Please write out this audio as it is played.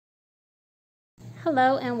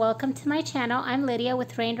Hello and welcome to my channel. I'm Lydia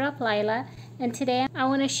with Raindrop Lila, and today I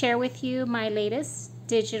want to share with you my latest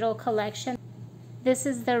digital collection. This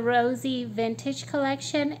is the Rosie vintage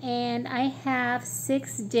collection, and I have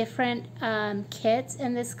 6 different kits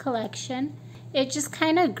in this collection. It just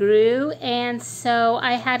kind of grew, and so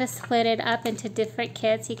I had to split it up into different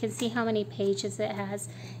kits. You can see how many pages it has.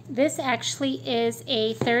 This actually is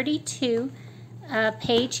a 32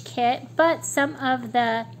 page kit, but some of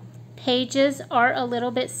the pages are a little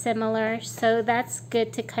bit similar, so that's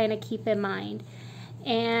good to kind of keep in mind.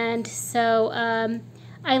 And so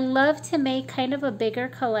I love to make kind of a bigger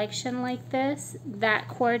collection like this that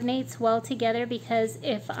coordinates well together, because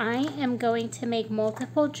if I am going to make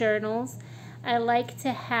multiple journals, I like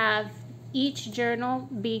to have each journal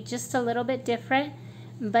be just a little bit different,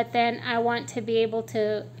 but then I want to be able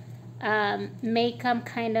to make them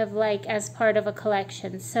kind of like as part of a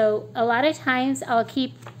collection. So a lot of times I'll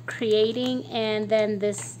keep creating, and then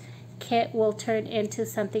this kit will turn into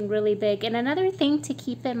something really big. And another thing to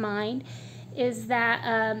keep in mind is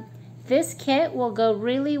that this kit will go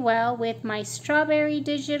really well with my strawberry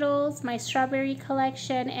digitals, my strawberry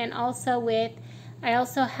collection, and also with, I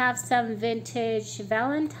also have some vintage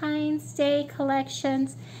Valentine's Day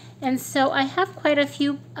collections. And so I have quite a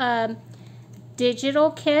few digital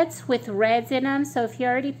kits with reds in them, so if you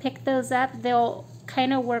already picked those up, they'll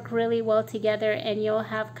kind of work really well together, and you'll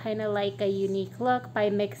have kind of like a unique look by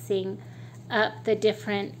mixing up the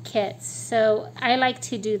different kits. So I like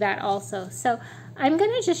to do that also. So I'm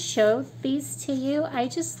gonna just show these to you. I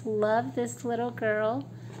just love this little girl.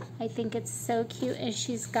 I think it's so cute, and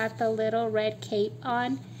she's got the little red cape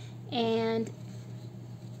on, and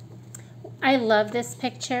I love this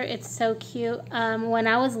picture. It's so cute. When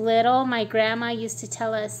I was little, my grandma used to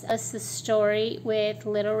tell us a story with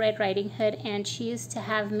Little Red Riding Hood, and she used to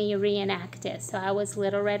have me reenact it. So I was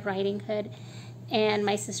Little Red Riding Hood, and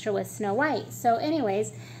my sister was Snow White. So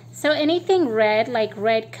anyways, so anything red, like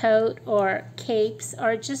red coat or capes,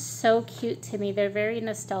 are just so cute to me. They're very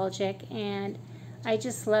nostalgic, and I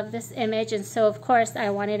just love this image. And so of course I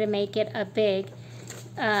wanted to make it a big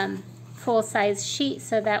full-size sheet,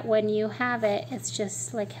 so that when you have it, it's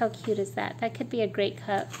just like, how cute is that? That could be a great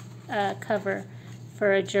cover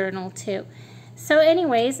for a journal too. So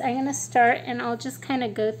anyways, I'm gonna start, and I'll just kind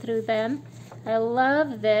of go through them. I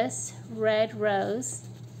love this red rose.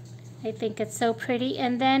 I think it's so pretty.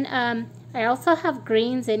 And then I also have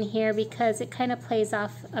greens in here because it kind of plays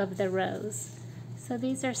off of the rose. So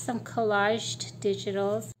these are some collaged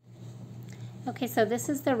digitals. Okay, so this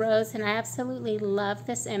is the rose, and I absolutely love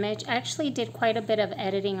this image. I actually did quite a bit of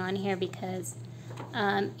editing on here because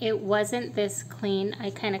it wasn't this clean.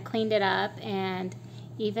 I kind of cleaned it up, and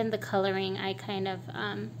even the coloring, I kind of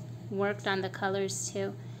worked on the colors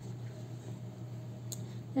too.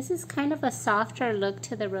 This is kind of a softer look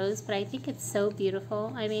to the rose, but I think it's so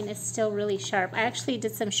beautiful. I mean, it's still really sharp. I actually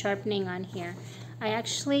did some sharpening on here. I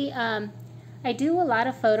actually I do a lot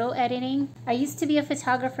of photo editing. I used to be a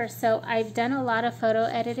photographer, so I've done a lot of photo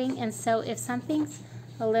editing, and so if something's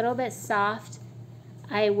a little bit soft,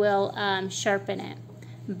 I will sharpen it.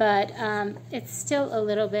 But it's still a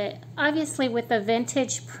little bit, obviously with the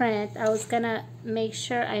vintage print, I was gonna make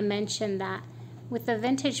sure I mentioned that. With the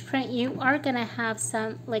vintage print, you are gonna have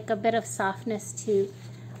some, like a bit of softness to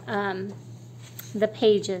the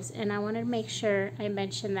pages, and I wanted to make sure I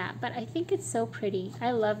mentioned that. But I think it's so pretty.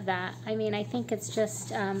 I love that. I mean, I think it's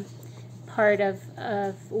just part of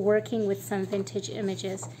working with some vintage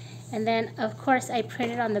images. And then of course I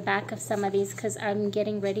printed on the back of some of these because I'm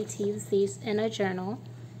getting ready to use these in a journal.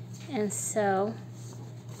 And so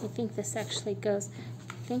I think this actually goes,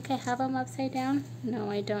 I think I have them upside down.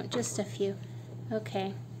 No, I don't, just a few.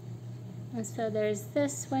 Okay, and so there's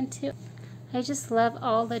this one too. I just love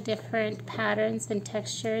all the different patterns and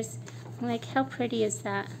textures. Like, how pretty is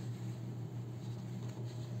that?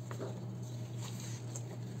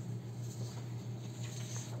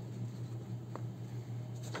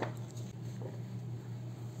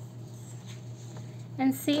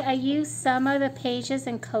 And see, I use some of the pages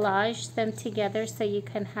and collage them together so you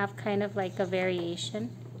can have kind of like a variation.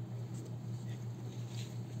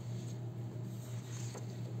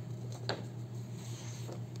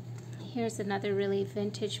 Here's another really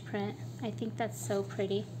vintage print. I think that's so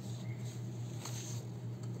pretty.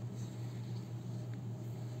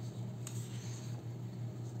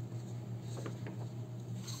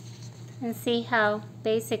 And see how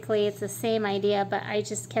basically it's the same idea, but I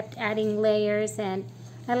just kept adding layers, and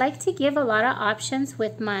I like to give a lot of options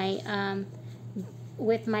with my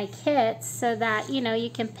kits, so that you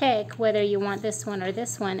can pick whether you want this one or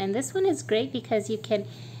this one. And this one is great because you can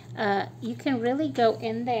really go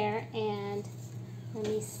in there and Let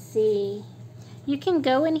me see. You can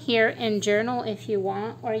go in here and journal if you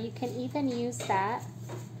want, or you can even use that.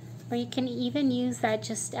 Or you can even use that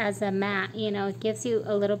just as a mat, you know, it gives you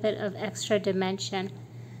a little bit of extra dimension.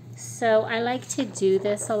 So I like to do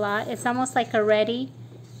this a lot. It's almost like a ready,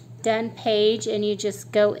 done page, and you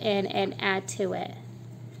just go in and add to it.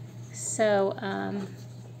 So,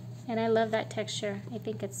 and I love that texture. I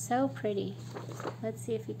think it's so pretty. Let's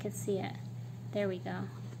see if you can see it. There we go.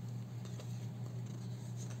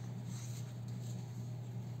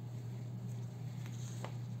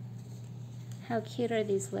 How cute are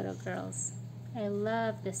these little girls? I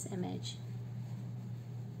love this image.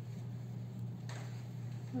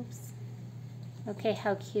 Oops. Okay,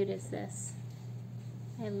 how cute is this?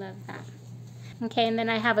 I love that. Okay, and then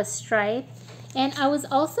I have a stripe. And I was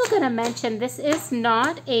also going to mention, this is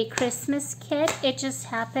not a Christmas kit. It just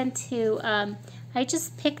happened to, I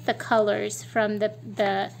just picked the colors from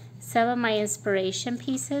some of my inspiration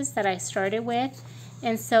pieces that I started with.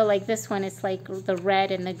 And so like this one, it's like the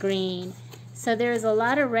red and the green. So there's a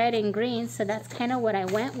lot of red and green, so that's kind of what I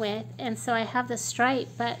went with. And so I have the stripe,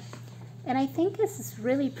 and I think this is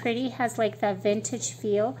really pretty, has like that vintage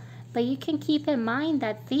feel. But you can keep in mind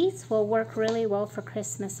that these will work really well for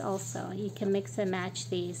Christmas also. You can mix and match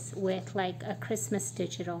these with like a Christmas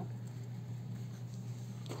digital.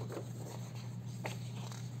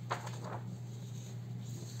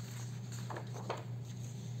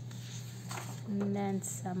 And then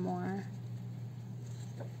some more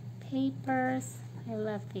papers. I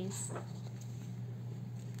love these.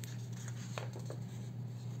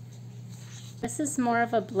 This is more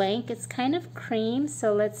of a blank. It's kind of cream,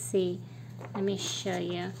 so let's see. Let me show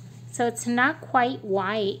you. So it's not quite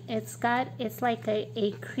white. It's like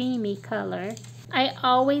a creamy color. I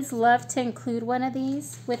always love to include one of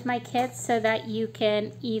these with my kits so that you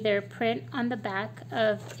can either print on the back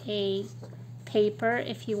of a paper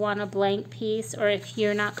if you want a blank piece, or if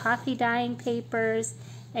you're not coffee dyeing papers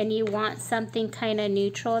and you want something kind of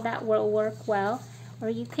neutral that will work well. Or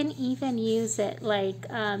you can even use it like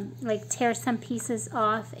tear some pieces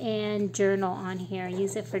off and journal on here.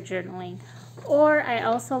 Use it for journaling. Or I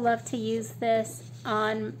also love to use this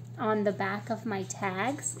on the back of my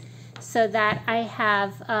tags, so that I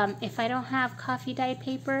have, if I don't have coffee dye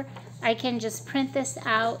paper, I can just print this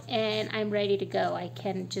out and I'm ready to go. I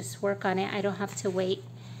can just work on it. I don't have to wait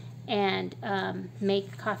and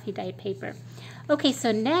make coffee dye paper. Okay,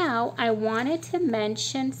 so now I wanted to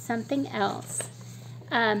mention something else.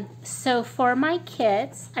 So for my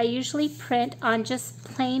kits, I usually print on just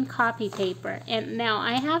plain copy paper. And now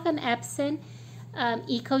I have an Epson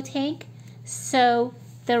Eco Tank, so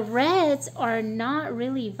the reds are not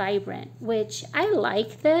really vibrant, which I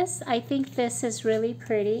like this. I think this is really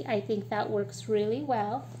pretty. I think that works really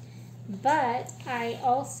well. But I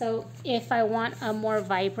also, if I want a more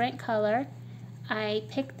vibrant color, I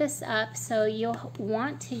picked this up. So you'll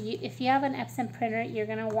want to, if you have an Epson printer, you're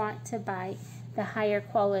going to want to buy the higher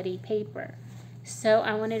quality paper. So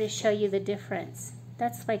I wanted to show you the difference.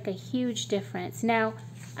 That's like a huge difference. Now,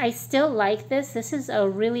 I still like this. This is a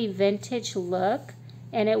really vintage look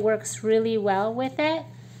and it works really well with it.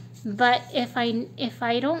 But if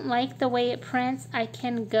I don't like the way it prints, I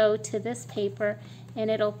can go to this paper and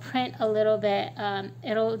it'll print a little bit.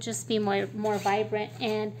 It'll just be more vibrant.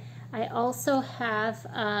 And I also have,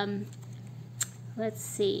 let's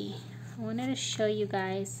see, I wanted to show you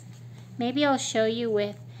guys. Maybe I'll show you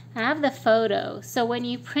with, I have the photo. So when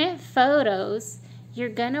you print photos, you're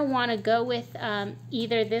gonna wanna go with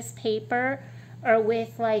either this paper or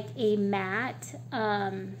with like a matte,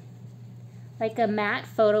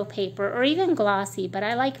 photo paper, or even glossy, but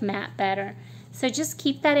I like matte better. So just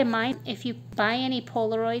keep that in mind if you buy any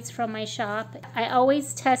Polaroids from my shop. I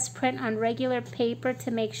always test print on regular paper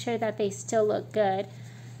to make sure that they still look good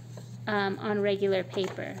on regular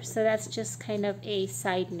paper. So that's just kind of a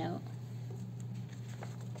side note.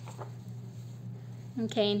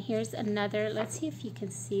 Okay, and here's another. Let's see if you can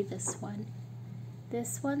see this one.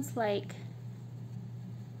 This one's like,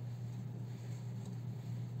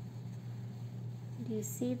 do you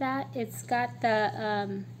see that? It's got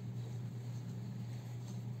the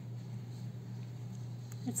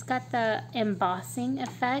embossing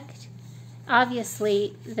effect.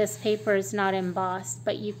 Obviously, this paper is not embossed,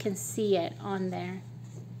 but you can see it on there.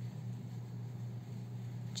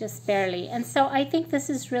 Just barely. And so I think this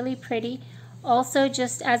is really pretty. Also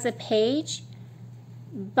just as a page,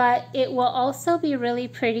 but it will also be really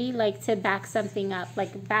pretty like to back something up,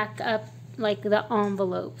 like back up like the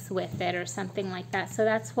envelopes with it or something like that. So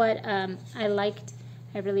that's what I liked.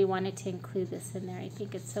 I really wanted to include this in there. I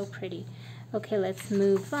think it's so pretty. Okay, let's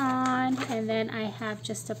move on. And then I have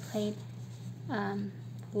just a plain,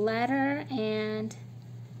 letter, and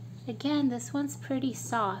again, this one's pretty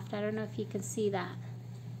soft. I don't know if you can see that.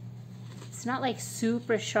 It's not like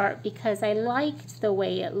super sharp because I liked the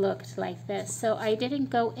way it looked like this. So I didn't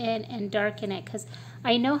go in and darken it because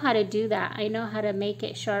I know how to do that. I know how to make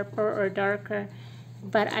it sharper or darker,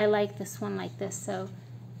 but I like this one like this. So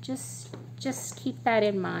just keep that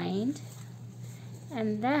in mind.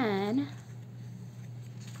 And then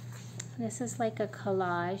this is like a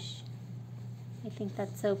collage. I think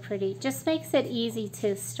that's so pretty. Just makes it easy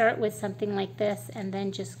to start with something like this and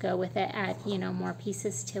then just go with it, add, you know, more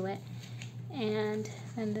pieces to it. And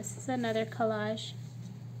then this is another collage.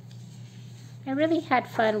 I really had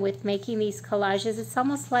fun with making these collages. It's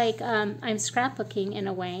almost like I'm scrapbooking in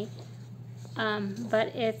a way,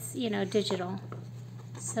 but it's, you know, digital.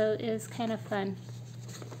 So it was kind of fun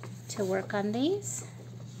to work on these.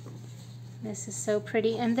 This is so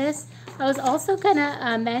pretty. And this, I was also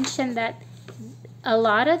gonna mention that a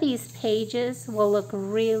lot of these pages will look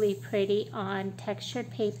really pretty on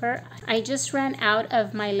textured paper. I just ran out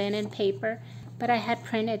of my linen paper, but I had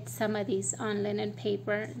printed some of these on linen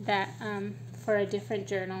paper that for a different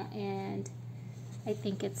journal, and I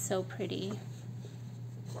think it's so pretty.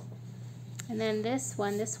 And then this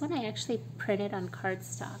one I actually printed on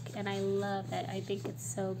cardstock, and I love it. I think it's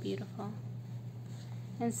so beautiful.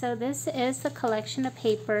 And so this is the collection of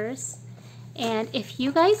papers. And if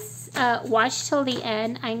you guys watch till the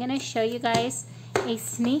end, I'm going to show you guys a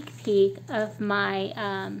sneak peek of my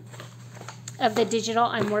of the digital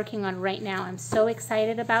I'm working on right now. I'm so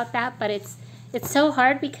excited about that, but it's so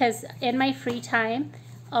hard because in my free time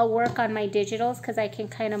I'll work on my digitals because I can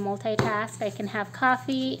kind of multitask. I can have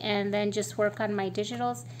coffee and then just work on my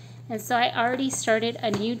digitals. And so I already started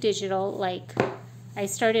a new digital, like I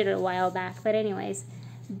started it a while back, but anyways,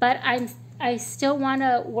 but I still want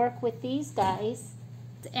to work with these guys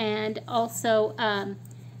and also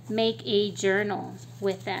make a journal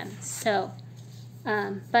with them. So,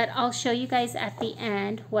 but I'll show you guys at the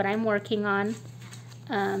end what I'm working on.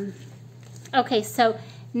 Okay, so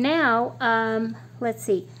now, let's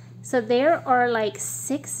see. So there are like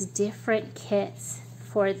 6 different kits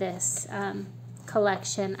for this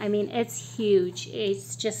collection. I mean, it's huge.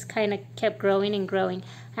 It's just kind of kept growing and growing.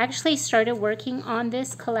 I actually started working on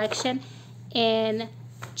this collection in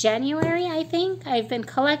January, I think. I've been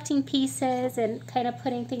collecting pieces and kind of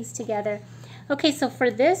putting things together. Okay, so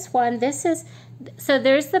for this one, so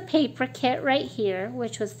there's the paper kit right here,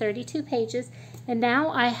 which was 32 pages. And now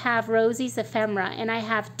I have Rosie's ephemera, and I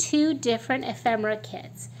have 2 different ephemera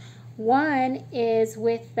kits. One is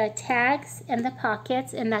with the tags and the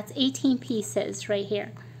pockets, and that's 18 pieces right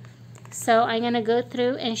here. So I'm going to go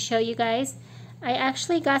through and show you guys. I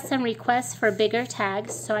actually got some requests for bigger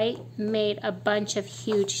tags, so I made a bunch of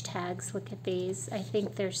huge tags. Look at these. I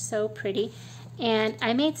think they're so pretty. And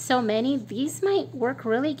I made so many. These might work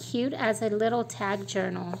really cute as a little tag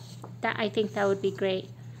journal. I think that would be great.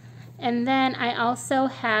 And then I also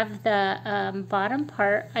have the bottom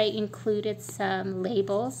part. I included some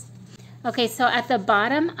labels. Okay, so at the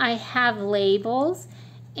bottom I have labels,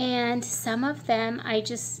 and some of them I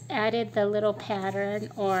just added the little pattern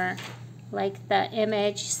or like the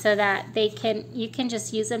image so that you can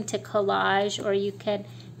just use them to collage, or you can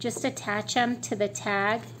just attach them to the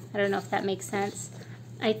tag. I don't know if that makes sense.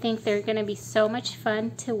 I think they're going to be so much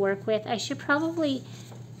fun to work with. I should probably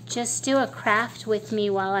just do a craft with me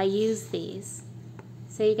while I use these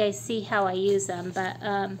so you guys see how I use them, but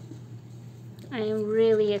I am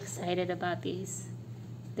really excited about these.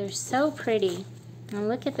 They're so pretty. And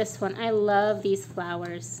look at this one. I love these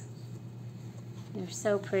flowers. They're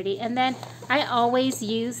so pretty. And then I always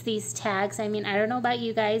use these tags. I mean, I don't know about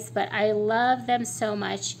you guys, but I love them so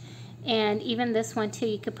much. And even this one too,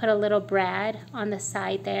 you could put a little brad on the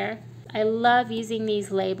side there. I love using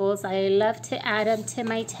these labels. I love to add them to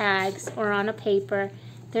my tags or on a paper.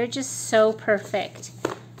 They're just so perfect.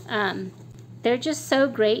 They're just so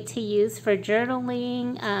great to use for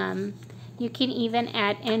journaling. You can even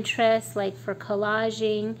add interest, like for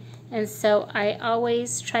collaging. And so I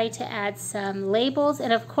always try to add some labels.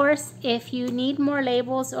 And of course, if you need more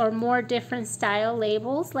labels or more different style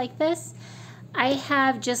labels like this, I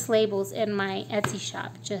have just labels in my Etsy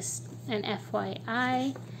shop, just an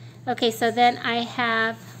FYI. Okay, so then I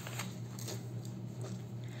have,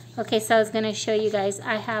 okay, so I was going to show you guys.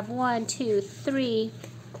 I have 1, 2, 3,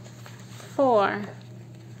 4,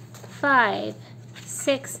 5,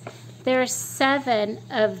 6. There are 7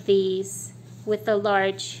 of these with the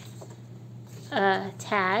large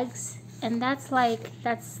tags, and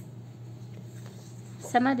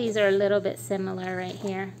some of these are a little bit similar right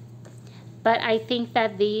here, but I think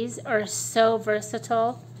that these are so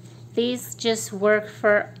versatile these just work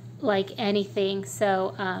for like anything,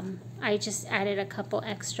 so I just added a couple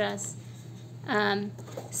extras.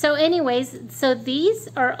 So anyways, so these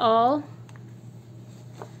are all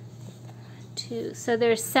two. So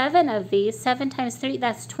there's 7 of these. 7 times 3,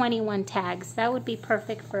 that's 21 tags. That would be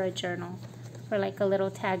perfect for a journal, for like a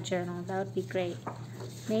little tag journal. That would be great.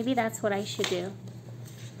 Maybe that's what I should do.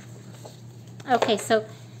 Okay, so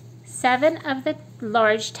 7 of the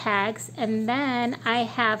large tags, and then I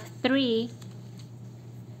have 3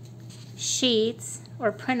 sheets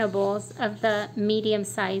or printables of the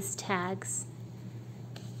medium-sized tags.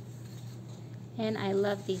 And I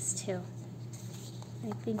love these too.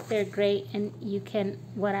 I think they're great, and you can,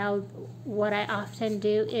 what I often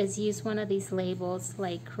do is use one of these labels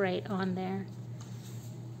like right on there.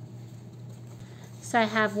 So I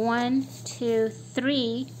have 1, 2,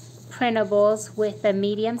 3 printables with the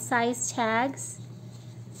medium-sized tags.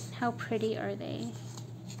 How pretty are they?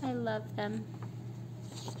 I love them.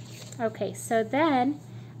 Okay, so then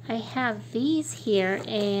I have these here,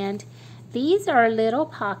 and these are little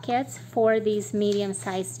pockets for these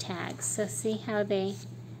medium-sized tags. So see how they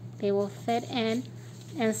will fit in.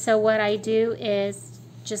 And so what I do is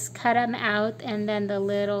just cut them out, and then the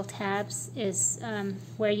little tabs is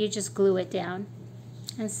where you just glue it down.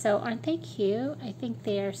 And so aren't they cute? I think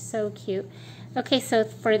they are so cute. Okay, so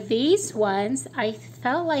for these ones, I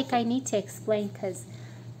felt like I need to explain because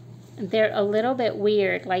they're a little bit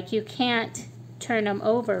weird. Like you can't turn them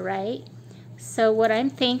over, right? So what I'm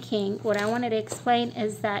thinking, what I wanted to explain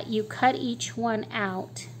is that you cut each one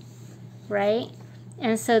out, right?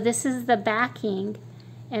 And so this is the backing,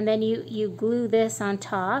 and then you glue this on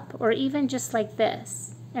top, or even just like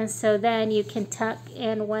this. And so then you can tuck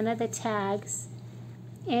in one of the tags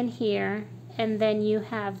in here, and then you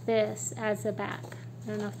have this as a back.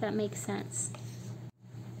 I don't know if that makes sense.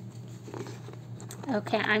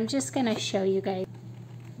 Okay, I'm just gonna show you guys,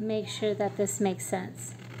 make sure that this makes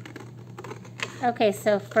sense. Okay,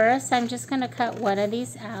 so first I'm just gonna cut one of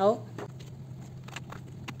these out.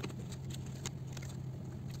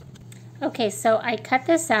 Okay, so I cut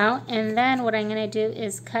this out, and then what I'm gonna do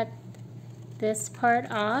is cut this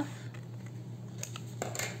part off.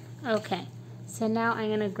 Okay. So now I'm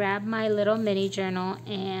going to grab my little mini journal,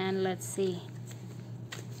 and let's see.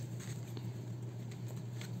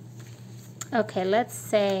 Okay, let's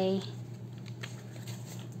say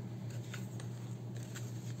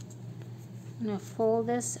I'm going to fold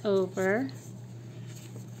this over.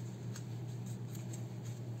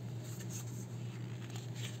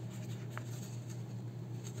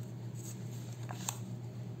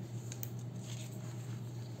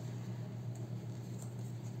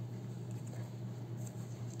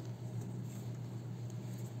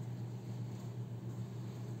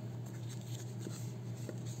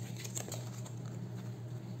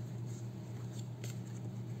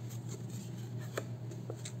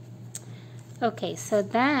 Okay, so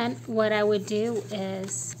then what I would do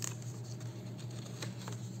is,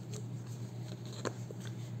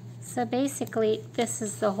 so basically this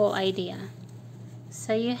is the whole idea.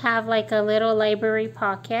 So you have like a little library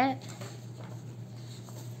pocket,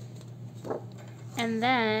 and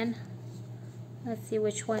then let's see,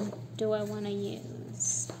 which one do I want to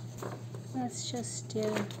use? Let's just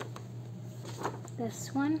do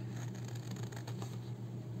this one.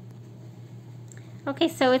 Okay,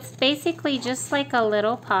 so it's basically just like a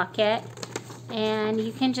little pocket, and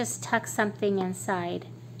you can just tuck something inside.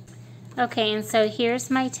 Okay, and so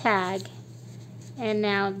here's my tag, and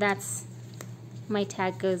now that's, my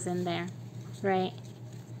tag goes in there, right?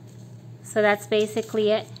 So that's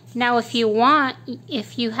basically it. Now if you want,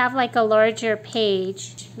 if you have like a larger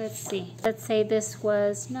page, let's see, let's say this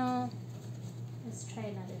was, no, let's try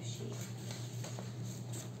another sheet.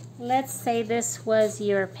 Let's say this was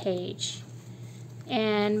your page,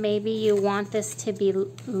 and maybe you want this to be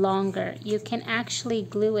longer. You can actually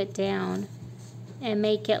glue it down and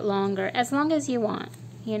make it longer, as long as you want,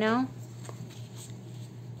 you know?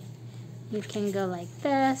 You can go like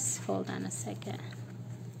this. Hold on a second.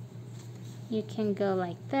 You can go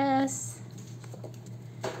like this.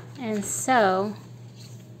 And so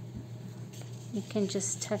you can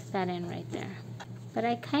just tuck that in right there. But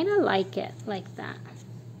I kind of like it like that.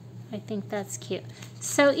 I think that's cute.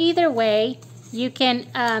 So either way, you can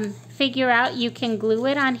figure out, you can glue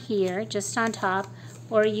it on here, just on top,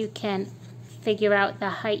 or you can figure out the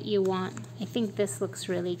height you want. I think this looks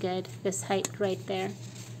really good, this height right there.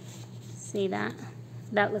 See that?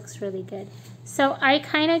 That looks really good. So I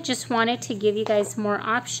kind of just wanted to give you guys more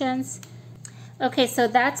options. Okay, so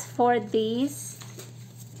that's for these.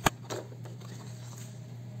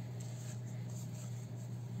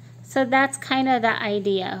 So that's kind of the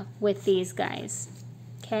idea with these guys.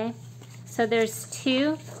 Okay, so there's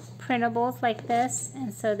 2 printables like this,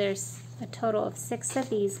 and so there's a total of 6 of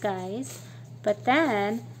these guys, but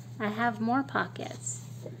then I have more pockets.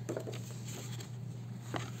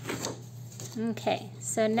 Okay,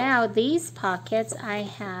 so now these pockets I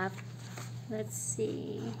have, let's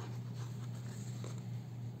see,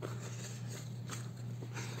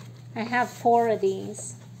 I have 4 of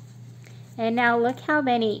these. And now look how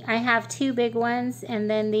many. I have 2 big ones, and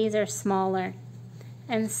then these are smaller.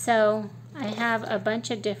 And so I have a bunch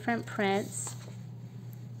of different prints.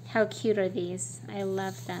 How cute are these? I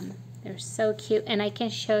love them. They're so cute. And I can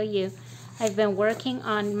show you. I've been working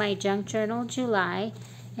on my junk journal July.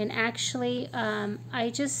 And actually,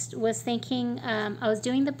 I just was thinking, I was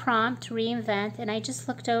doing the prompt, reinvent, and I just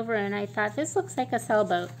looked over and I thought, this looks like a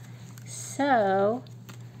sailboat. So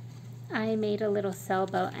I made a little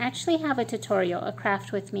sailboat. I actually have a tutorial, a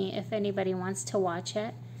craft with me, if anybody wants to watch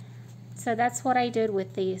it. So that's what I did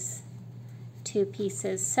with these 2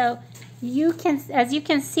 pieces. So you can, as you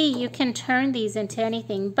can see, you can turn these into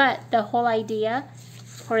anything, but the whole idea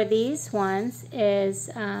for these ones is,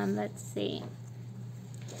 let's see,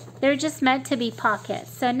 they're just meant to be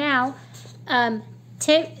pockets. So now,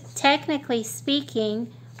 technically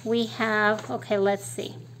speaking, we have, okay, let's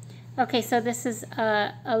see. Okay, so this is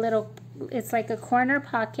a little, it's like a corner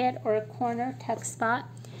pocket or a corner tuck spot.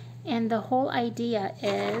 And the whole idea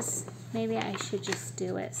is, maybe I should just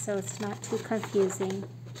do it so it's not too confusing.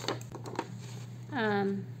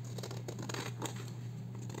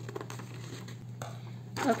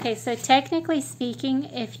 Okay, so technically speaking,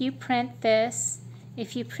 if you print this,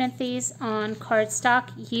 if you print these on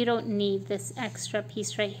cardstock, you don't need this extra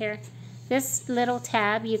piece right here. This little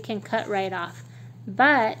tab you can cut right off.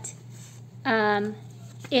 But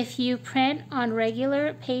if you print on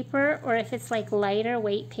regular paper, or if it's like lighter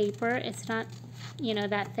weight paper, it's not, you know,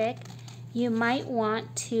 that thick, you might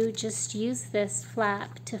want to just use this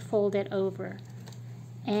flap to fold it over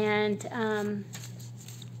and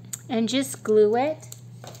just glue it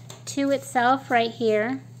to itself right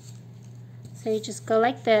here. So you just go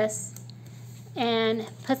like this and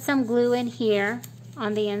put some glue in here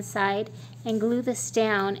on the inside and glue this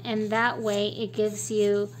down, and that way it gives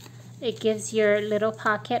your little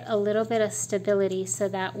pocket a little bit of stability, so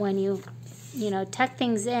that when you tuck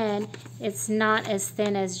things in, it's not as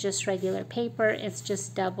thin as just regular paper. It's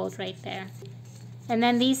just doubled right there. And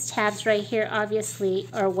then these tabs right here obviously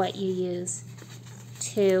are what you use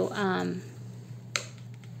to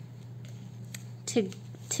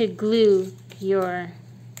glue your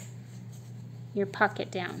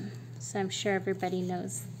pocket down. So I'm sure everybody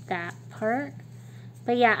knows that part.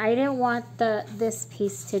 But yeah, I didn't want this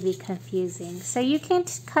piece to be confusing. So you can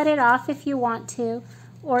cut it off if you want to,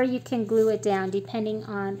 or you can glue it down depending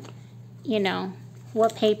on,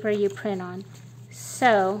 what paper you print on.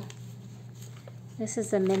 So this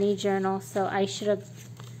is a mini journal, so I should have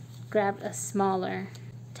grabbed a smaller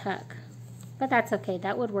tuck. But that's okay,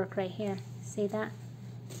 that would work right here. See that?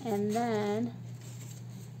 And then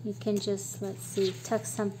you can just, let's see, tuck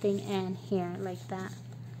something in here like that.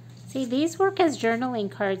 See, these work as journaling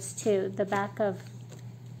cards too. The back of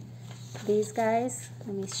these guys,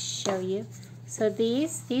 let me show you. So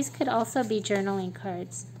these could also be journaling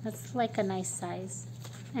cards. That's like a nice size.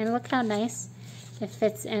 And look how nice it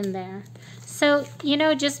fits in there. So,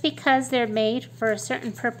 just because they're made for a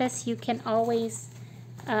certain purpose, you can always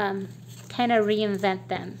kind of reinvent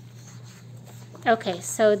them. Okay,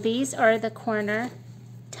 so these are the corner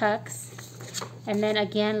tucks. And then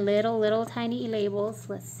again, little tiny labels.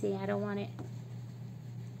 Let's see, I don't want it.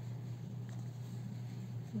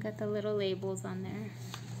 Got the little labels on there.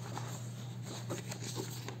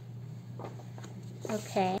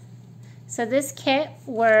 Okay, so this kit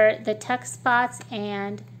were the tuck spots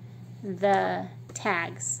and the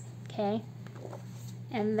tags, okay?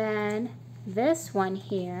 And then this one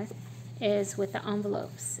here is with the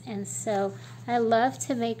envelopes. And so I love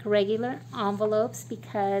to make regular envelopes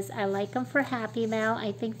because I like them for Happy Mail.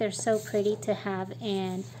 I think they're so pretty to have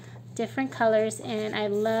in different colors, and I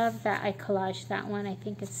love that I collaged that one. I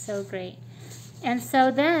think it's so great. And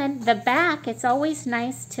so then the back, it's always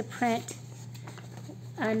nice to print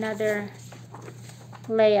another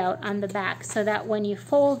layout on the back so that when you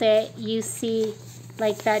fold it, you see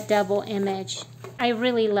like that double image. I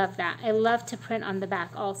really love that. I love to print on the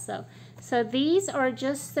back also. So these are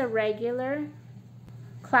just the regular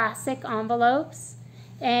classic envelopes,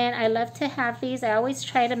 and I love to have these. I always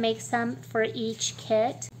try to make some for each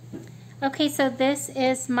kit. Okay, so this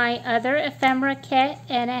is my other ephemera kit,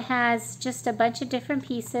 and it has just a bunch of different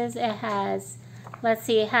pieces. It has let's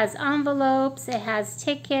see, it has envelopes, it has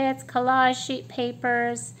tickets, collage sheet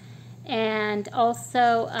papers, and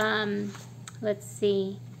also, let's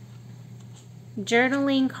see,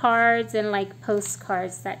 journaling cards and like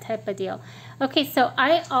postcards, that type of deal. Okay, so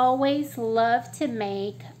I always love to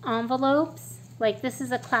make envelopes. Like this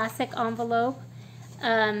is a classic envelope.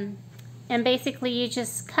 And basically you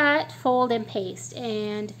just cut, fold, and paste.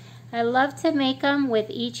 And I love to make them with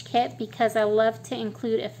each kit because I love to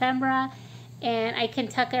include ephemera, and I can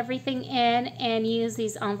tuck everything in and use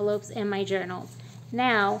these envelopes in my journals.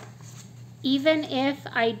 Now, even if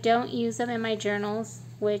I don't use them in my journals,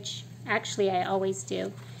 which actually I always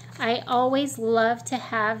do, I always love to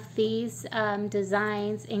have these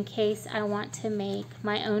designs in case I want to make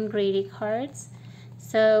my own greeting cards.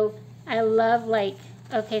 So I love, like,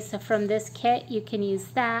 okay, so from this kit you can use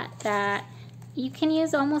that. You can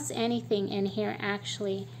use almost anything in here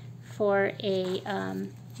actually for a,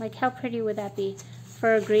 like how pretty would that be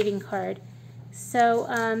for a greeting card. So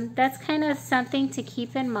that's kind of something to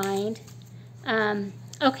keep in mind.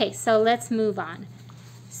 Okay, so let's move on.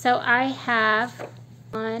 So I have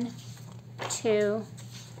 1, 2,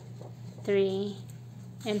 3,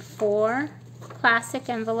 and 4 classic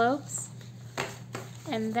envelopes.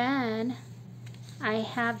 And then I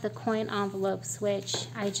have the coin envelopes, which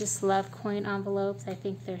I just love coin envelopes. I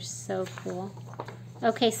think they're so cool.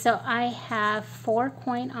 Okay, so I have 4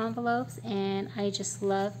 coin envelopes, and I just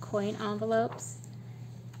love coin envelopes.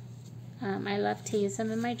 I love to use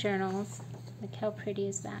them in my journals. Look how pretty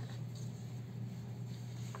is that.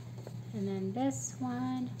 And then this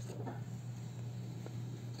one.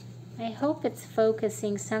 I hope it's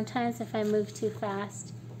focusing. Sometimes if I move too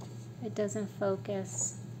fast, it doesn't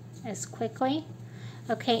focus as quickly.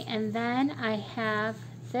 Okay, and then I have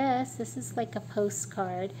this. This is like a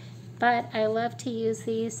postcard, but I love to use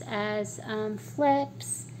these as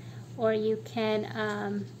flips, or you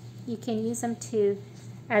can use them to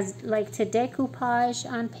to decoupage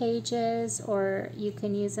on pages, or you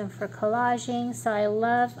can use them for collaging. So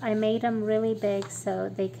I made them really big so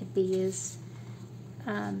they could be used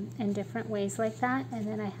in different ways like that. And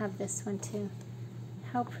then I have this one too.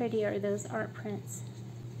 How pretty are those art prints?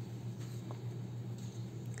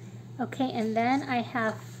 Okay, and then I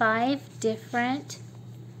have 5 different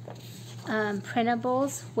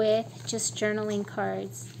printables with just journaling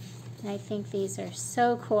cards. And I think these are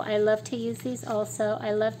so cool. I love to use these also.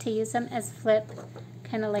 I love to use them as flip,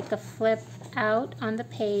 kind of like a flip out on the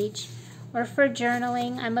page. Or for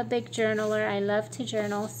journaling, I'm a big journaler. I love to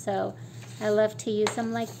journal, so I love to use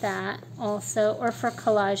them like that also. Or for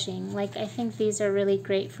collaging. Like, I think these are really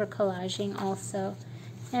great for collaging also.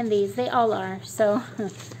 And these, they all are. So,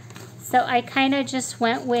 so I kind of just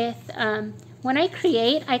went with, when I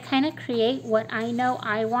create, I kind of create what I know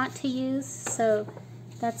I want to use. So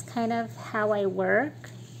that's kind of how I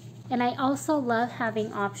work. And I also love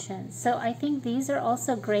having options. So I think these are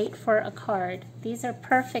also great for a card. These are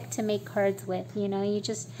perfect to make cards with. You know, you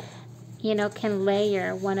just, you know, can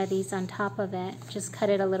layer one of these on top of it. Just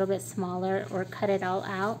cut it a little bit smaller or cut it all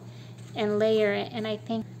out and layer it. And I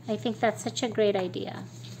think that's such a great idea.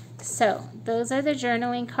 So those are the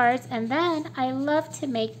journaling cards. And then I love to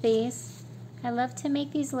make these. I love to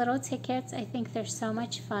make these little tickets. I think they're so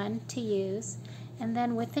much fun to use. And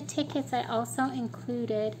then with the tickets, I also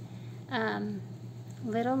included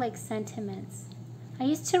little like sentiments. I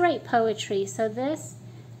used to write poetry, so this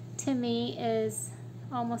to me is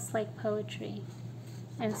almost like poetry.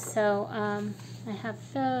 And so I have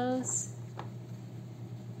those.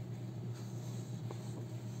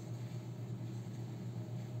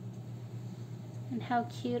 And how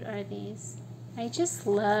cute are these? I just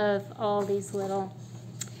love all these little.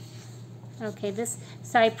 Okay,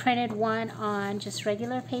 so I printed one on just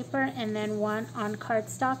regular paper and then one on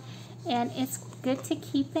cardstock. And it's good to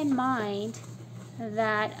keep in mind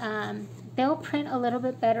that they'll print a little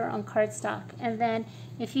bit better on cardstock. And then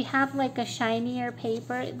if you have like a shinier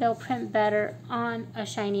paper, they'll print better on a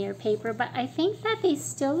shinier paper. But I think that they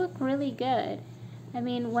still look really good. I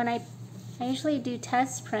mean, when I usually do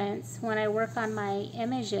test prints when I work on my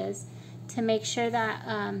images to make sure that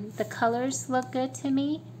the colors look good to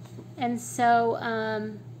me. And so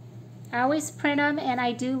I always print them, and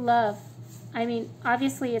I do love, I mean,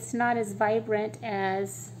 obviously it's not as vibrant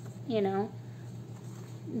as, you know,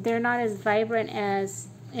 they're not as vibrant as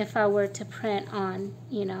if I were to print on,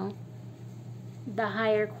 you know, the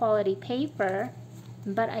higher quality paper,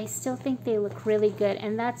 but I still think they look really good.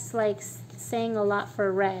 And that's like saying a lot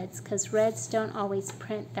for reds, because reds don't always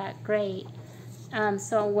print that great.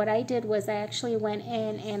 So what I did was I actually went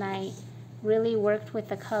in and I really worked with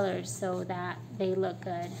the colors so that they look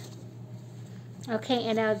good. Okay,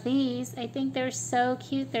 and now these, I think they're so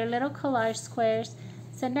cute. They're little collage squares.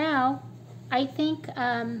 So now, I think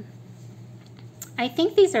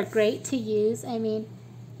these are great to use. I mean,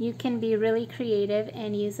 you can be really creative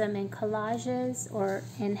and use them in collages or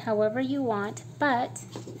in however you want. But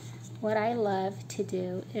what I love to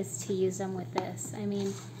do is to use them with this. I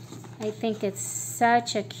mean, I think it's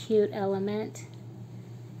such a cute element.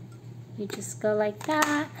 You just go like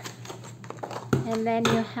that. And then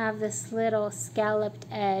you have this little scalloped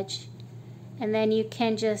edge. And then you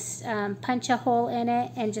can just punch a hole in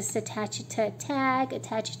it and just attach it to a tag,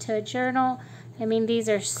 attach it to a journal. I mean, these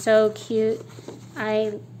are so cute.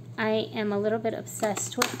 I am a little bit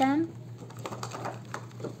obsessed with them.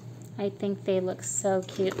 I think they look so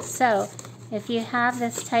cute. So if you have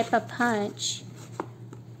this type of punch,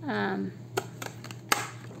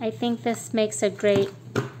 I think this makes a great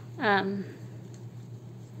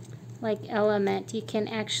like element. You can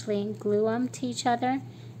actually glue them to each other,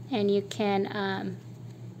 and you can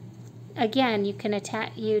again, you can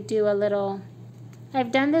do a little,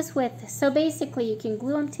 I've done this with, so basically you can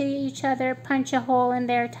glue them to each other, punch a hole in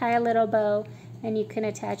there, tie a little bow, and you can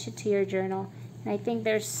attach it to your journal. And I think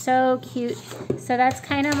they're so cute. So that's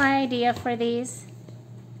kind of my idea for these.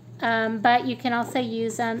 But you can also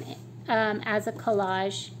use them as a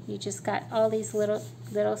collage. You just got all these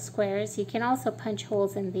little squares. You can also punch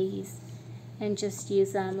holes in these and just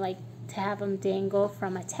use them like to have them dangle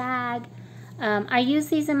from a tag. I use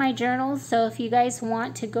these in my journals, so if you guys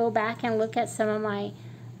want to go back and look at some of my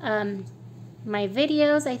my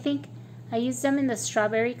videos, I think I used them in the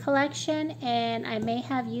strawberry collection, and I may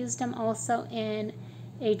have used them also in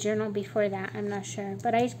a journal before that. I'm not sure,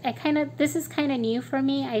 but I kind of, this is kind of new for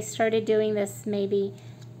me. I started doing this maybe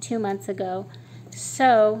 2 months ago,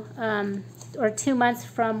 so or 2 months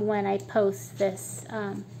from when I post this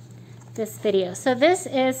this video. So this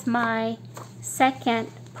is my second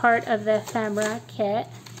part of the ephemera kit.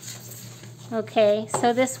 Okay,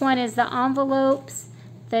 so this one is the envelopes,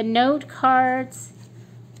 the note cards,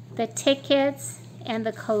 the tickets, and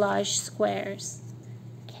the collage squares.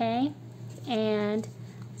 Okay, and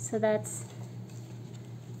so that's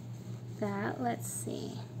that. Let's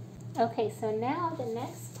see. Okay, so now the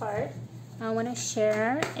next part I want to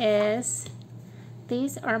share is,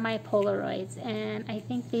 these are my Polaroids, and I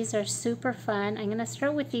think these are super fun. I'm going to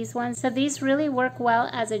start with these ones. So these really work well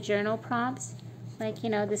as a journal prompt. Like, you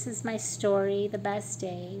know, this is my story, the best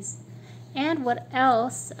days. And what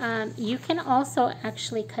else? You can also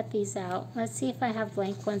actually cut these out. Let's see if I have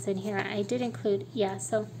blank ones in here. I did include, yeah,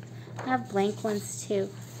 so I have blank ones too.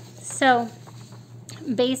 So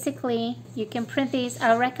basically, you can print these.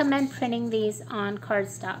 I recommend printing these on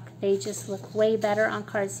cardstock. They just look way better on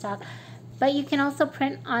cardstock. But you can also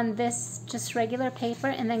print on this just regular paper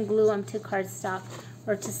and then glue them to cardstock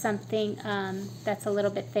or to something that's a little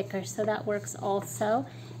bit thicker. So that works also.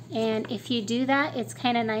 And if you do that, it's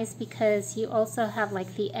kind of nice because you also have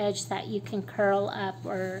like the edge that you can curl up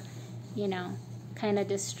or, you know, kind of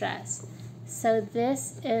distress. So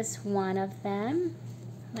this is one of them.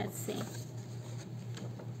 Let's see.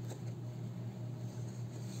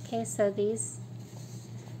 Okay, so these,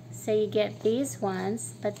 so you get these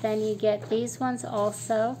ones, but then you get these ones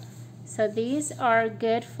also. So these are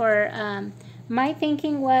good for, my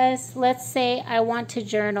thinking was, let's say I want to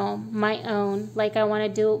journal my own, like I want to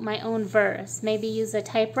do my own verse. Maybe use a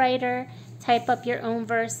typewriter, type up your own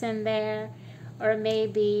verse in there, or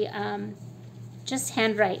maybe just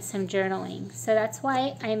handwrite some journaling. So that's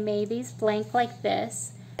why I made these blank like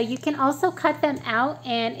this. You can also cut them out,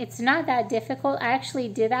 and it's not that difficult. I actually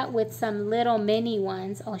did that with some little mini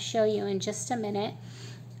ones. I'll show you in just a minute.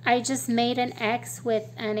 I just made an X with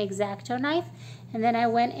an X-Acto knife, and then I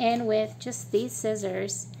went in with just these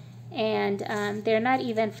scissors, and they're not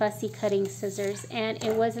even fussy cutting scissors, and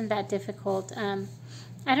it wasn't that difficult.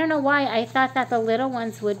 I don't know why. I thought that the little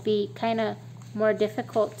ones would be kind of more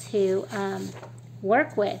difficult to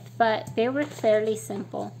work with, but they were fairly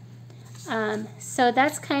simple. So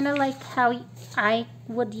that's kind of like how I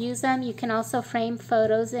would use them. You can also frame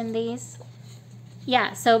photos in these.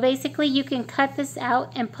 Yeah, so basically you can cut this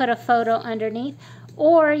out and put a photo underneath,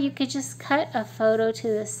 or you could just cut a photo to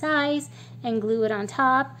the size and glue it on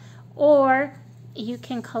top, or you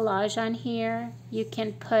can collage on here. You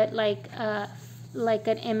can put like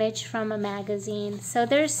an image from a magazine. So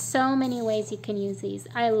there's so many ways you can use these.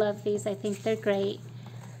 I love these. I think they're great.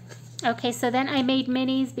 Okay, so then I made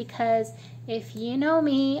minis because if you know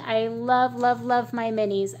me, I love, love, love my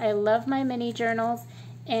minis. I love my mini journals.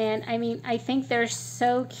 And I mean, I think they're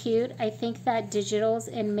so cute. I think that digitals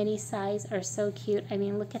in mini size are so cute. I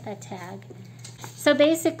mean, look at that tag. So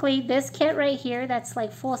basically this kit right here, that's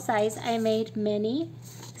like full size, I made mini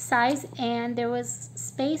size, and there was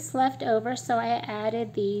space left over, so I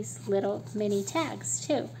added these little mini tags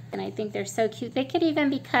too. And I think they're so cute. They could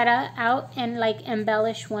even be cut out and like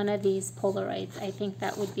embellish one of these Polaroids. I think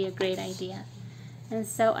that would be a great idea. And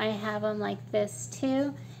so I have them like this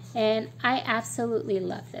too, and I absolutely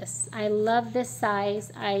love this. I love this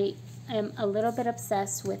size. I am a little bit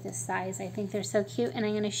obsessed with this size. I think they're so cute, and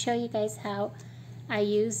I'm going to show you guys how I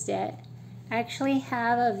used it. I actually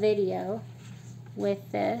have a video with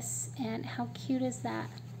this, and how cute is that?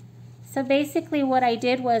 So basically what I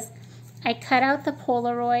did was I cut out the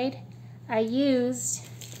Polaroid. I used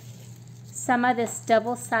some of this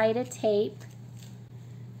double-sided tape,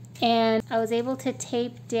 and I was able to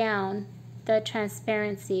tape down the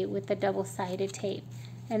transparency with the double-sided tape.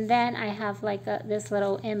 And then I have like this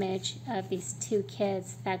little image of these two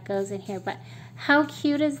kids that goes in here. But how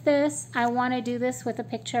cute is this? I want to do this with a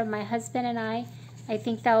picture of my husband and I. I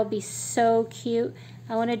think that would be so cute.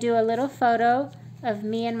 I want to do a little photo of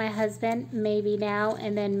me and my husband, maybe now,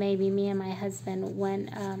 and then maybe me and my husband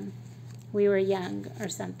when we were young or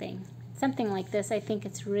something. Something like this. I think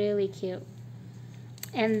it's really cute.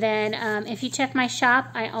 And then if you check my shop,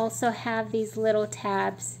 I also have these little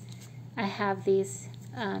tabs. I have these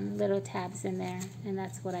little tabs in there, and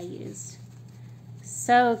that's what I used.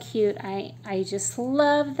 So cute. I just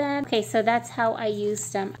love them. Okay, so that's how I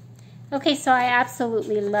used them. Okay, so I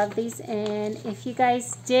absolutely love these, and if you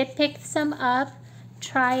guys did pick some up,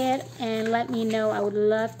 try it and let me know. I would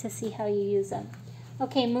love to see how you use them.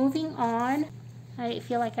 Okay, moving on. I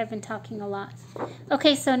feel like I've been talking a lot.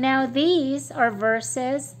 Okay, so now these are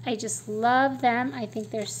verses. I just love them. I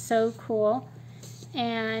think they're so cool,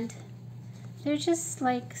 and they're just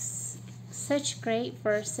like such great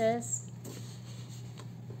verses.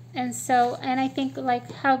 And I think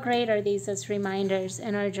like how great are these as reminders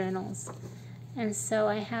in our journals. And so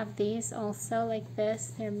I have these also like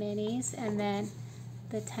this. They're minis, and then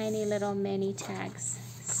the tiny little mini tags.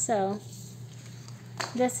 So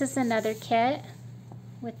this is another kit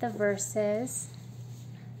with the verses.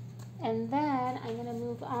 And then I'm going to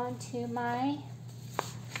move on to my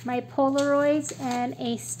Polaroids and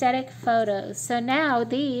aesthetic photos. So now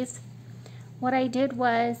these, what I did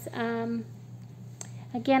was,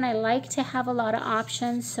 again, I like to have a lot of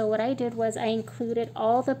options, so what I did was I included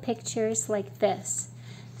all the pictures like this,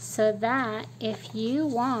 so that if you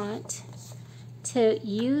want to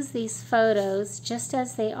use these photos just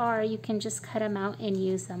as they are, you can just cut them out and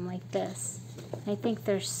use them like this. I think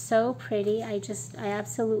they're so pretty. I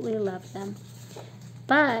absolutely love them.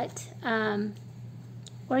 But,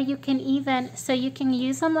 or you can even, so you can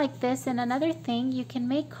use them like this, and another thing, you can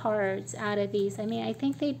make cards out of these. I mean, I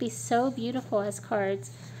think they'd be so beautiful as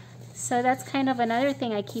cards. So that's kind of another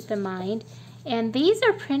thing I keep in mind. And these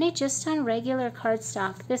are printed just on regular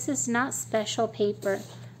cardstock. This is not special paper.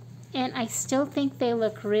 And I still think they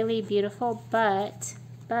look really beautiful, but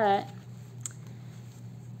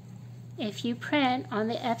if you print on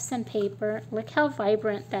the Epson paper, look how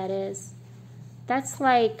vibrant that is. That's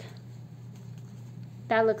like,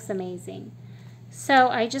 that looks amazing. So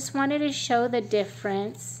I just wanted to show the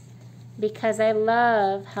difference because I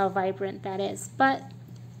love how vibrant that is. But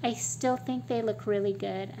I still think they look really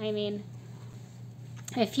good. I mean,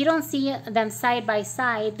 if you don't see them side by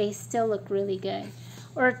side, they still look really good.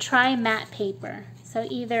 Or try matte paper. So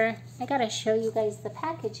either, I gotta show you guys the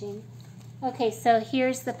packaging. Okay, so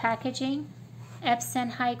here's the packaging.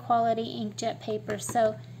 Epson high quality inkjet paper.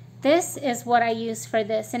 So this is what I use for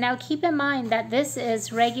this. And now keep in mind that this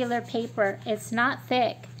is regular paper. It's not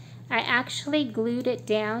thick. I actually glued it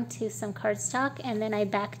down to some cardstock and then I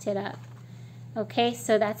backed it up. Okay,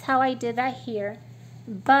 so that's how I did that here.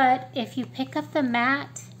 But if you pick up the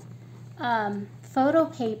matte photo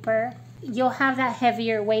paper, you'll have that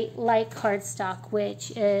heavier weight like cardstock,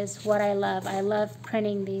 which is what I love. I love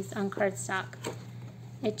printing these on cardstock.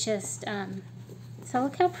 It just, so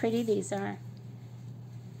look how pretty these are.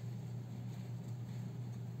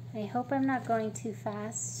 I hope I'm not going too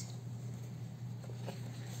fast.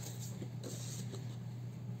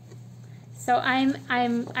 So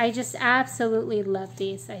I just absolutely love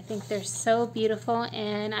these. I think they're so beautiful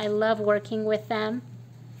and I love working with them.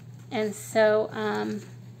 And so,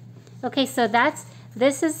 okay, so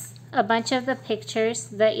this is a bunch of the pictures,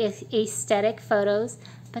 the aesthetic photos,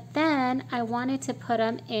 but then I wanted to put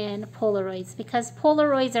them in Polaroids because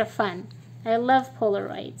Polaroids are fun. I love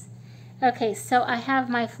Polaroids. Okay, so I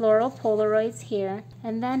have my floral Polaroids here,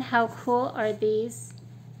 and then how cool are these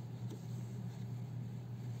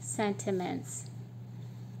sentiments?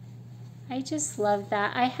 I just love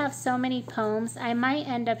that. I have so many poems. I might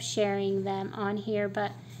end up sharing them on here,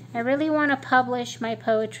 but I really want to publish my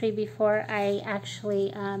poetry before I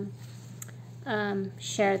actually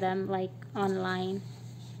share them like online.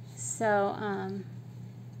 So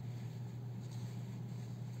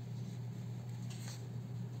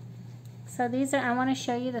so these are, I want to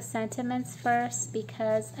show you the sentiments first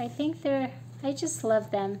because I think I just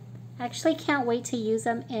love them. I actually can't wait to use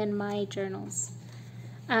them in my journals.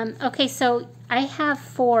 Okay, so I have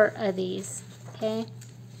 4 of these, okay?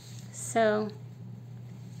 So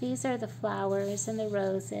these are the flowers and the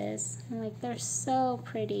roses. And like, they're so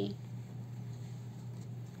pretty.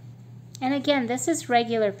 And again, this is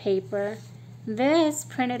regular paper. This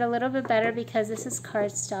printed a little bit better because this is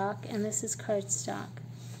cardstock and this is cardstock.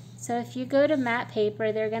 So if you go to matte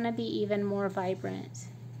paper, they're going to be even more vibrant.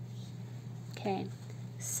 Okay,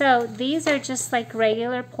 so these are just like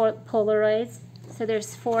regular Polaroids. So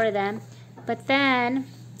there's 4 of them. But then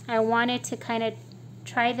I wanted to kind of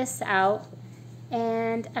try this out.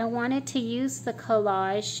 And I wanted to use the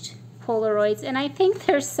collaged Polaroids. And I think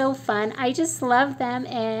they're so fun. I just love them.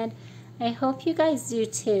 And I hope you guys do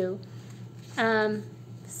too.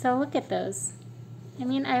 So look at those. I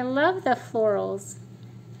mean, I love the florals.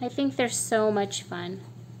 I think they're so much fun.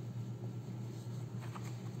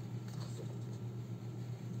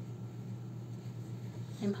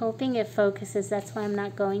 I'm hoping it focuses. That's why I'm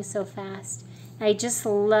not going so fast. I just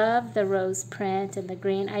love the rose print and the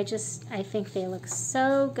green. I think they look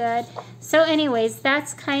so good. So anyways,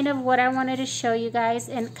 that's kind of what I wanted to show you guys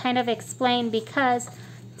and kind of explain, because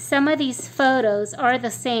some of these photos are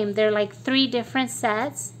the same. They're like 3 different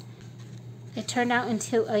sets. It turned out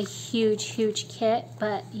into a huge, huge kit,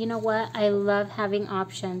 but you know what? I love having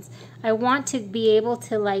options. I want to be able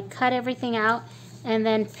to like cut everything out and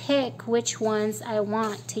then pick which ones I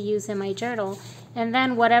want to use in my journal. And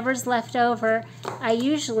then whatever's left over, I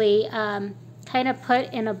usually kind of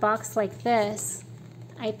put in a box like this.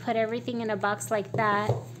 I put everything in a box like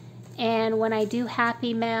that. And when I do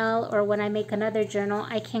Happy Mail or when I make another journal,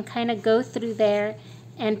 I can kind of go through there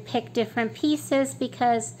and pick different pieces,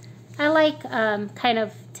 because I like kind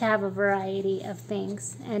of to have a variety of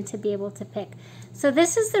things and to be able to pick. So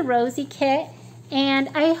this is the Rosie kit. And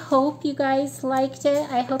I hope you guys liked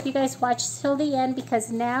it. I hope you guys watched till the end,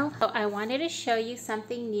 because now I wanted to show you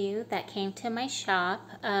something new that came to my shop.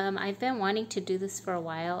 I've been wanting to do this for a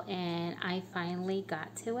while and I finally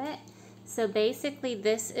got to it. So basically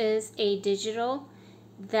this is a digital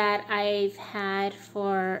that I've had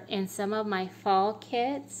in some of my fall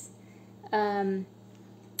kits.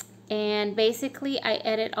 And basically I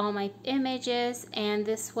edit all my images, and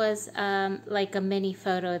this was like a mini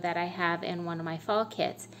photo that I have in one of my fall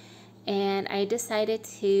kits. And I decided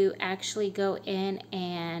to actually go in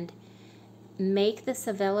and make this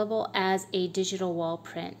available as a digital wall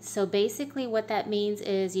print. So basically what that means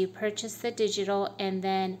is you purchase the digital and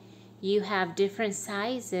then you have different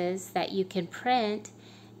sizes that you can print.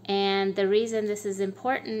 And the reason this is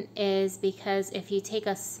important is because if you take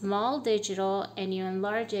a small digital and you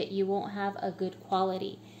enlarge it, you won't have a good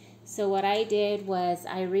quality. So what I did was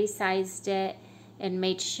I resized it and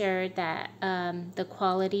made sure that the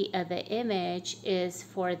quality of the image is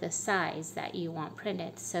for the size that you want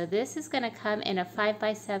printed. So this is going to come in a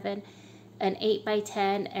 5x7, an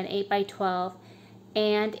 8x10, an 8x12,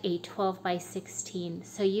 and a 12x16.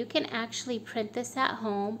 So you can actually print this at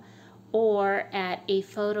home or at a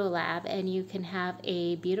photo lab, and you can have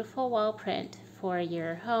a beautiful wall print for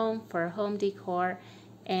your home, for home decor.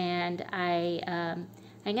 And I'm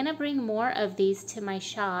gonna bring more of these to my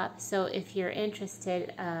shop, so if you're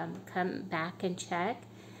interested, come back and check.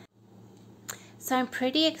 So I'm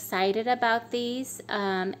pretty excited about these,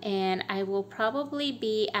 and I will probably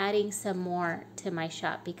be adding some more to my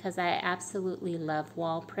shop because I absolutely love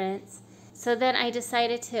wall prints. So then I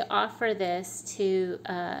decided to offer this to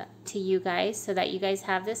you guys so that you guys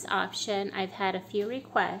have this option. I've had a few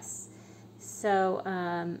requests, so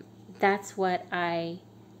that's what I've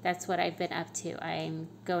been up to. I'm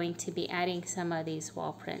going to be adding some of these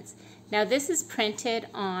wall prints. Now this is printed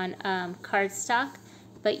on cardstock,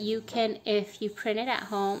 but you can, if you print it at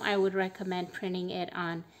home, I would recommend printing it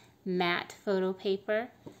on matte photo paper,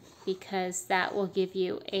 because that will give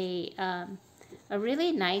you a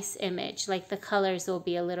really nice image. Like the colors will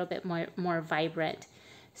be a little bit more vibrant.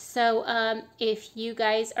 So if you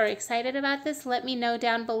guys are excited about this, let me know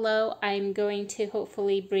down below. I'm going to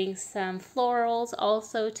hopefully bring some florals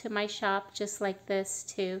also to my shop, just like this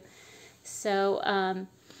too. So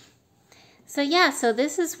so yeah, so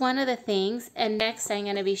this is one of the things. And next I'm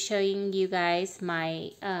going to be showing you guys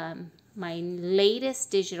my my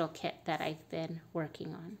latest digital kit that I've been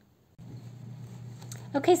working on.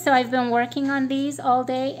 Okay, so I've been working on these all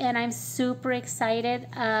day and I'm super excited.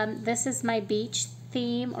 This is my beach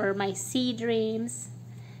theme, or my sea dreams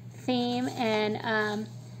theme, and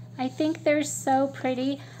I think they're so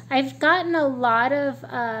pretty. I've gotten a lot of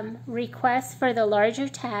requests for the larger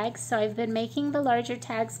tags, so I've been making the larger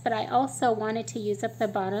tags, but I also wanted to use up the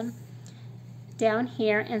bottom down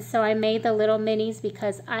here, and so I made the little minis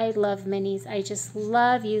because I love minis. I just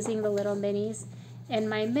love using the little minis in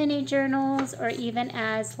my mini journals, or even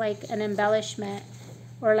as like an embellishment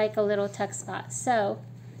or like a little tuck spot. So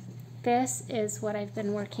this is what I've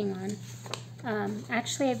been working on.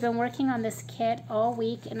 Actually, I've been working on this kit all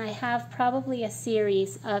week, and I have probably a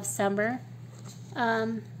series of summer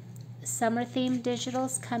themed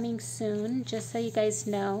digitals coming soon, just so you guys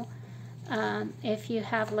know. If you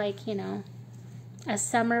have, like, you know, a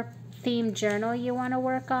summer themed journal you want to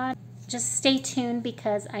work on, just stay tuned,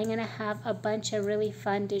 because I'm going to have a bunch of really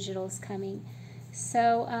fun digitals coming.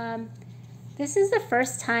 So this is the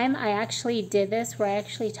first time I actually did this, where I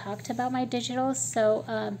actually talked about my digitals. So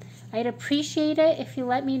I'd appreciate it if you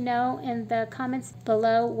let me know in the comments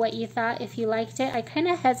below what you thought, if you liked it. I kind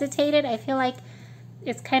of hesitated. I feel like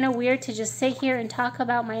it's kind of weird to just sit here and talk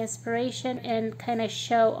about my inspiration and kind of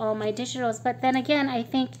show all my digitals. But then again, I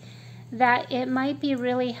think that it might be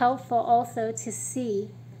really helpful also to see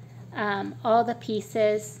all the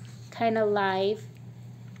pieces kind of live.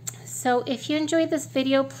 So if you enjoyed this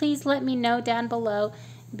video, please let me know down below,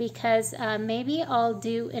 because maybe I'll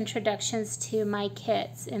do introductions to my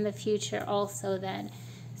kits in the future also then,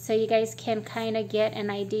 so you guys can kind of get an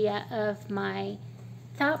idea of my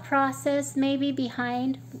thought process maybe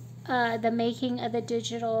behind the making of the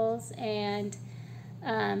digitals, and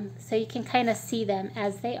so you can kind of see them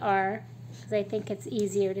as they are, because I think it's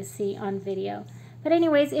easier to see on video. But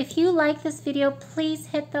anyways, if you like this video, please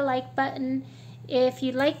hit the like button. If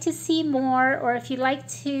you'd like to see more, or if you'd like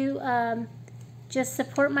to just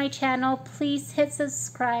support my channel, please hit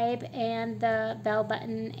subscribe and the bell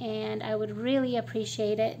button, and I would really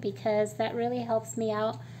appreciate it, because that really helps me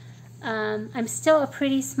out. I'm still a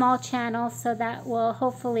pretty small channel, so that will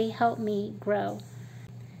hopefully help me grow.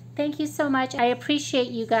 Thank you so much. I appreciate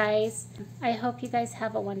you guys. I hope you guys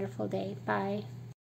have a wonderful day. Bye.